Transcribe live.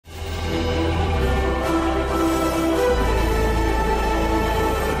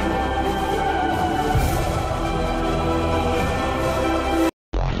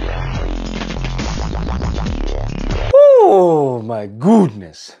my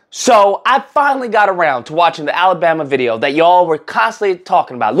goodness. So I finally got around to watching the Alabama video that y'all were constantly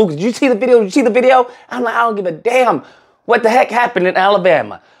talking about. Luke, did you see the video? Did you see the video? I'm like, I don't give a damn what the heck happened in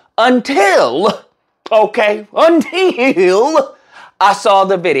Alabama. Until I saw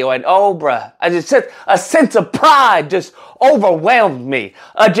the video, and oh, bruh, a sense of pride just overwhelmed me.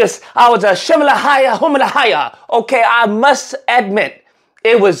 I was a shimmalahaya, humalahaya. Okay, I must admit,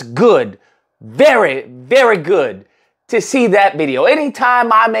 it was good, very, very good to see that video.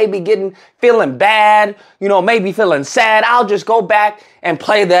 Anytime I may be feeling bad, maybe feeling sad, I'll just go back and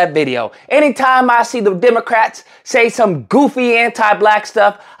play that video. Anytime I see the Democrats say some goofy anti-black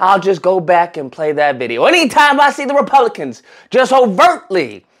stuff, I'll just go back and play that video. Anytime I see the Republicans just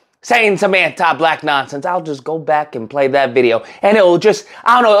overtly saying some anti-black nonsense, I'll just go back and play that video. And it'll just,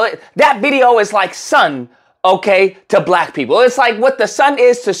 I don't know, that video is like sun, to black people. It's like what the sun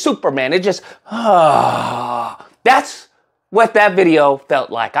is to Superman. It just, that's what that video felt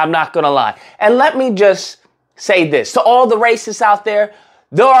like. I'm not going to lie. And let me just say this. To all the racists out there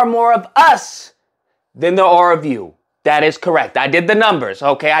are more of us than there are of you. That is correct. I did the numbers,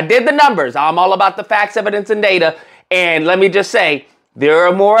 I did the numbers. I'm all about the facts, evidence, and data. And let me just say, there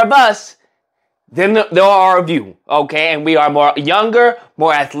are more of us than there are of you, And we are more younger,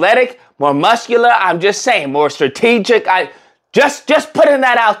 more athletic, more muscular. I'm just saying, more strategic. I just putting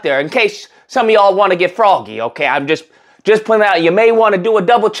that out there in case some of y'all want to get froggy, I'm just putting that out. You may want to do a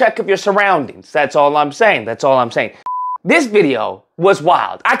double check of your surroundings. That's all I'm saying. That's all I'm saying. This video was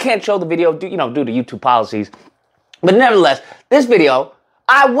wild. I can't show the video due to YouTube policies. But nevertheless, this video,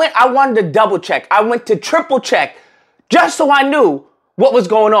 I wanted to double check. I went to triple check just so I knew what was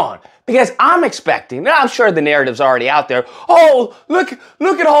going on. Because I'm expecting, and I'm sure the narrative's already out there, oh, look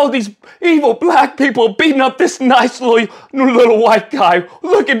at all these evil black people beating up this nice little white guy.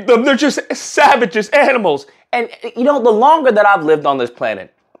 Look at them. They're just savages, animals. And, the longer that I've lived on this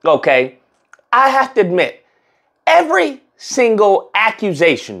planet, I have to admit, every single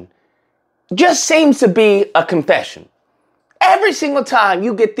accusation just seems to be a confession. Every single time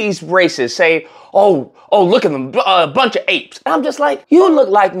you get these racists say, oh, look at them, a bunch of apes. And I'm just like, you look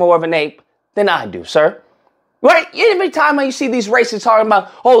like more of an ape than I do, sir. Right? Every time you see these racists talking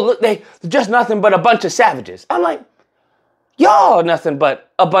about, oh, look, they're just nothing but a bunch of savages. I'm like, y'all are nothing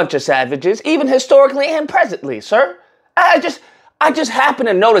but a bunch of savages, even historically and presently, sir. I just happen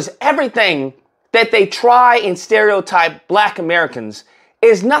to notice everything that they try and stereotype black Americans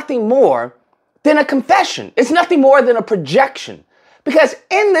is nothing more than a confession. It's nothing more than a projection. Because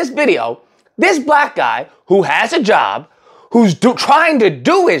in this video, this black guy who has a job, who's trying to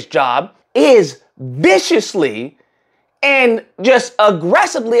do his job, is viciously and just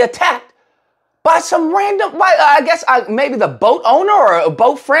aggressively attacked by some random, maybe the boat owner or a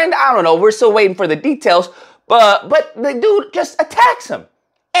boat friend. I don't know. We're still waiting for the details. But the dude just attacks him.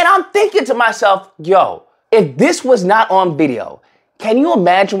 And I'm thinking to myself, yo, if this was not on video, can you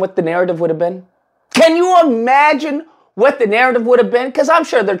imagine what the narrative would have been? Can you imagine what the narrative would have been? Because I'm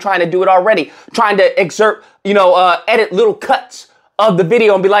sure they're trying to do it already, trying to exert, edit little cuts of the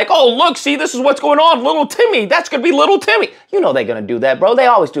video and be like, oh, look, see, this is what's going on. Little Timmy, that's going to be little Timmy. They're going to do that, bro. They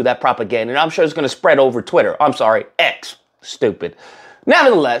always do that propaganda, and I'm sure it's going to spread over Twitter. I'm sorry, X. Stupid.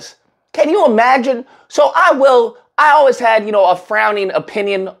 Nevertheless, can you imagine? So I always had, a frowning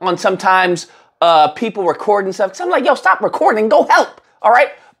opinion on sometimes people recording stuff. Because I'm like, yo, stop recording. Go help. All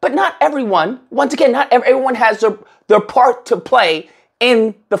right. But not everyone, once again, not everyone has their part to play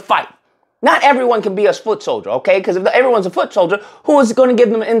in the fight. Not everyone can be a foot soldier, Because if everyone's a foot soldier, who is going to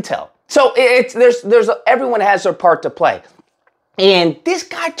give them intel? So everyone has their part to play. And this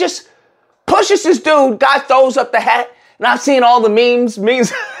guy just pushes this dude, guy throws up the hat, and I've seen all the memes.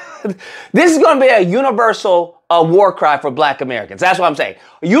 This is going to be a universal war cry for black Americans. That's what I'm saying.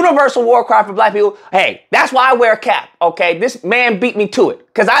 A universal war cry for black people. Hey, that's why I wear a cap, This man beat me to it.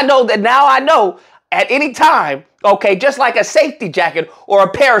 Because I know that now I know at any time, just like a safety jacket or a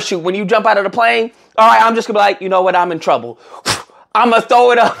parachute when you jump out of the plane, all right, I'm just going to be like, you know what, I'm in trouble. I'm going to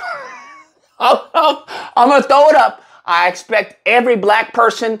throw it up. I'm going to throw it up. I expect every black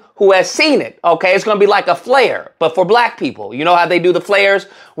person who has seen it, it's going to be like a flare, but for black people. You know how they do the flares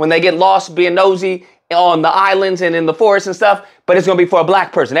when they get lost being nosy on the islands and in the forest and stuff, but it's going to be for a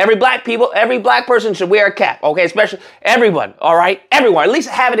black person. Every black person should wear a cap, especially everyone, all right? Everyone, at least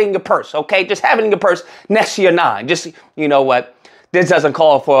have it in your purse, Just have it in your purse next to your 9. Just, you know what? This doesn't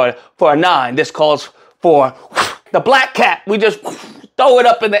call for a 9. This calls for the black cap. We just throw it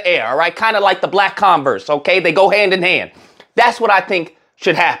up in the air, all right? Kind of like the black Converse, They go hand in hand. That's what I think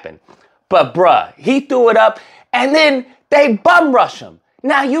should happen. But bruh, he threw it up and then they bum rush him.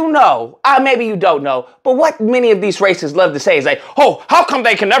 Now, you know, maybe you don't know, but what many of these racists love to say is like, oh, how come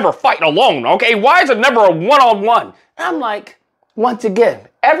they can never fight alone, okay? Why is it never a one-on-one? And I'm like, once again,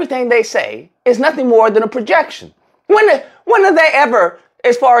 everything they say is nothing more than a projection. When have they ever,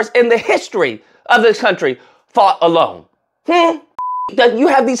 as far as in the history of this country, fought alone? You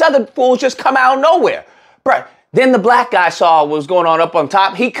have these other fools just come out of nowhere. Bruh, then the black guy saw what was going on up on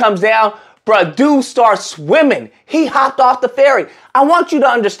top. He comes down. Bruh, dude starts swimming. He hopped off the ferry. I want you to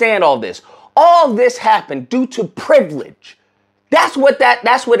understand all this. All this happened due to privilege. That's what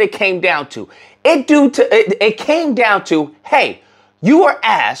it came down to. It came down to, hey, you were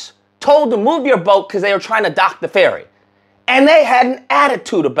asked, told to move your boat because they were trying to dock the ferry. And they had an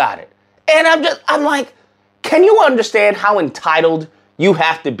attitude about it. And I'm like, can you understand how entitled you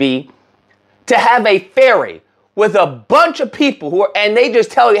have to be to have a ferry with a bunch of people and they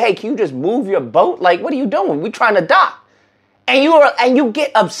just tell you, hey, can you just move your boat? Like, what are you doing? We're trying to dock. And you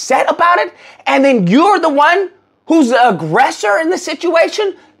get upset about it, and then you're the one who's the aggressor in the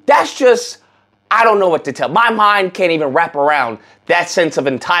situation? That's just, I don't know what to tell. My mind can't even wrap around that sense of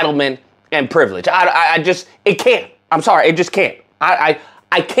entitlement and privilege. It can't. I'm sorry, it just can't. I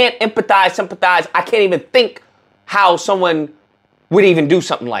can't empathize, sympathize. I can't even think how someone would even do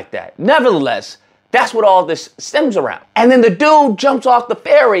something like that. Nevertheless, that's what all this stems around. And then the dude jumps off the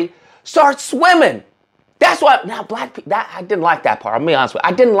ferry, starts swimming. That's why, now black people, I didn't like that part. I'll be honest with you.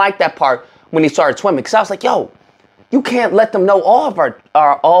 I didn't like that part when he started swimming, because I was like, yo, you can't let them know all of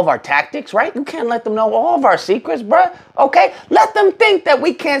our tactics, right? You can't let them know all of our secrets, bruh. Okay? Let them think that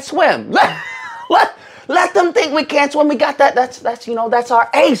we can't swim. Let them think we can't swim. We got that. That's our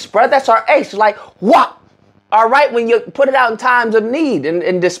ace, bruh. That's our ace. Like, what? All right, when you put it out in times of need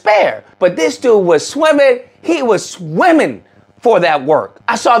and despair. But this dude was swimming. He was swimming for that work.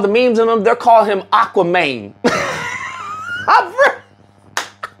 I saw the memes of him. They're calling him Aquaman.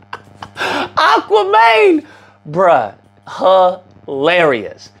 Aquaman. Bruh,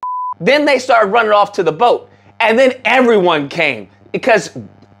 hilarious. Then they started running off to the boat. And then everyone came. Because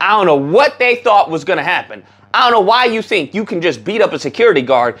I don't know what they thought was going to happen. I don't know why you think you can just beat up a security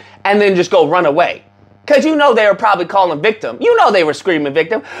guard and then just go run away. Because you know they were probably calling victim. You know they were screaming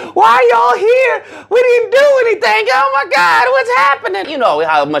victim. Why are y'all here? We didn't do anything. Oh my God, what's happening? You know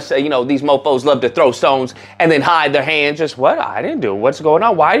how much, these mofos love to throw stones and then hide their hands. Just, what? I didn't do it. What's going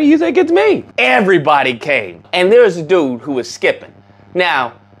on? Why do you think it's me? Everybody came. And there's a dude who was skipping.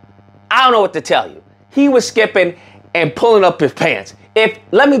 Now, I don't know what to tell you. He was skipping and pulling up his pants.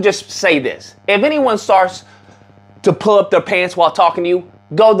 Let me just say this. If anyone starts to pull up their pants while talking to you,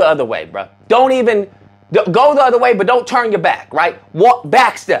 go the other way, bro. Go the other way, but don't turn your back, right? Walk,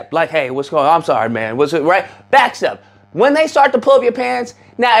 back step, like, hey, what's going on? I'm sorry, man. What's it, right? Back step. When they start to pull up your pants,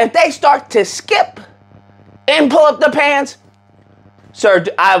 now, if they start to skip and pull up the pants, sir,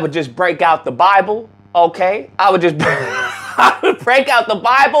 I would just break out the Bible, okay? I would break out the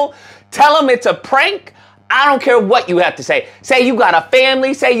Bible, tell them it's a prank. I don't care what you have to say. Say you got a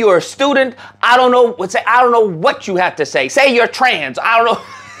family, say you're a student. I don't know what you have to say. Say you're trans. I don't know.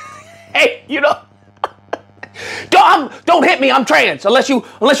 Hey, Don't hit me, I'm trans, unless you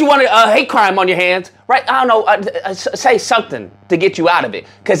want a hate crime on your hands, right? I don't know, say something to get you out of it,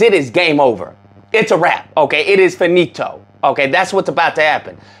 because it is game over. It's a wrap, okay? It is finito, okay? That's what's about to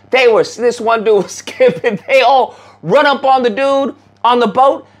happen. This one dude was skipping, they all run up on the dude on the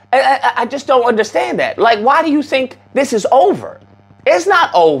boat. I just don't understand that. Like, why do you think this is over? It's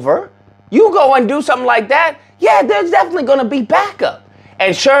not over. You go and do something like that, yeah, there's definitely gonna be backup.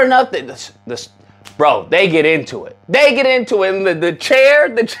 And sure enough, bro, they get into it. And the chair,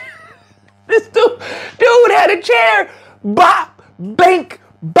 this dude had a chair. Bop, bank,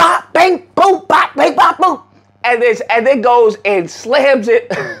 bop, bank, boop, bop, bank, bop, boop. And then goes and slams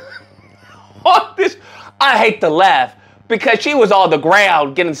it on this. I hate to laugh because she was on the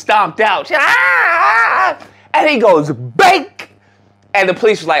ground getting stomped out. And he goes, bank. And the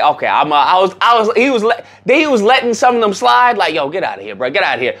police was like, okay, he was letting some of them slide, like, yo, get out of here, bro, get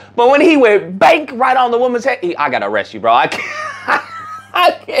out of here. But when he went bank right on the woman's head, I gotta arrest you, bro. I can't,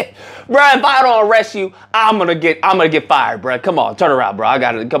 bro. If I don't arrest you, I'm gonna get fired, bro. Come on, turn around, bro.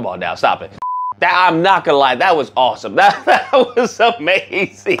 Come on now, stop it. I'm not gonna lie, that was awesome. That was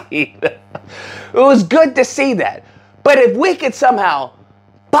amazing. It was good to see that. But if we could somehow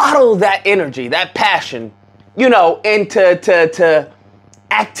bottle that energy, that passion, into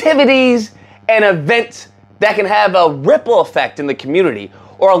activities and events that can have a ripple effect in the community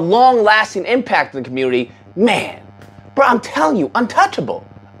or a long-lasting impact in the community, man, bro, I'm telling you, untouchable.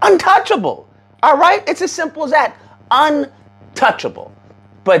 Untouchable. All right? It's as simple as that. Untouchable.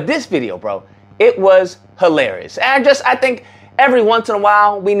 But this video, bro, it was hilarious. And I think every once in a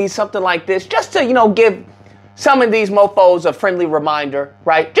while, we need something like this just to, you know, give some of these mofos a friendly reminder,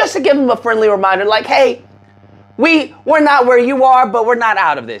 right? Just to give them a friendly reminder like, hey, we're not where you are, but we're not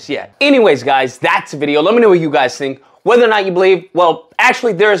out of this yet. Anyways, guys, that's the video. Let me know what you guys think. Whether or not you believe, well,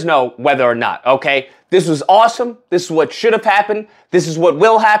 actually, there is no whether or not, okay? This was awesome. This is what should have happened. This is what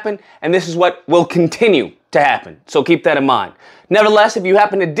will happen. And this is what will continue to happen. So keep that in mind. Nevertheless, if you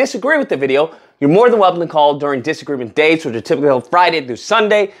happen to disagree with the video, you're more than welcome to call during disagreement days, which are typically held Friday through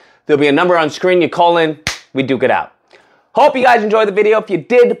Sunday. There'll be a number on screen. You call in, we duke it out. Hope you guys enjoyed the video. If you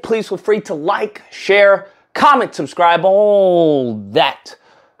did, please feel free to like, share, comment, subscribe, all that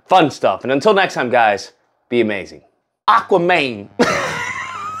fun stuff. And until next time, guys, be amazing. Aquaman.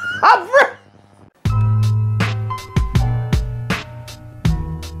 I'm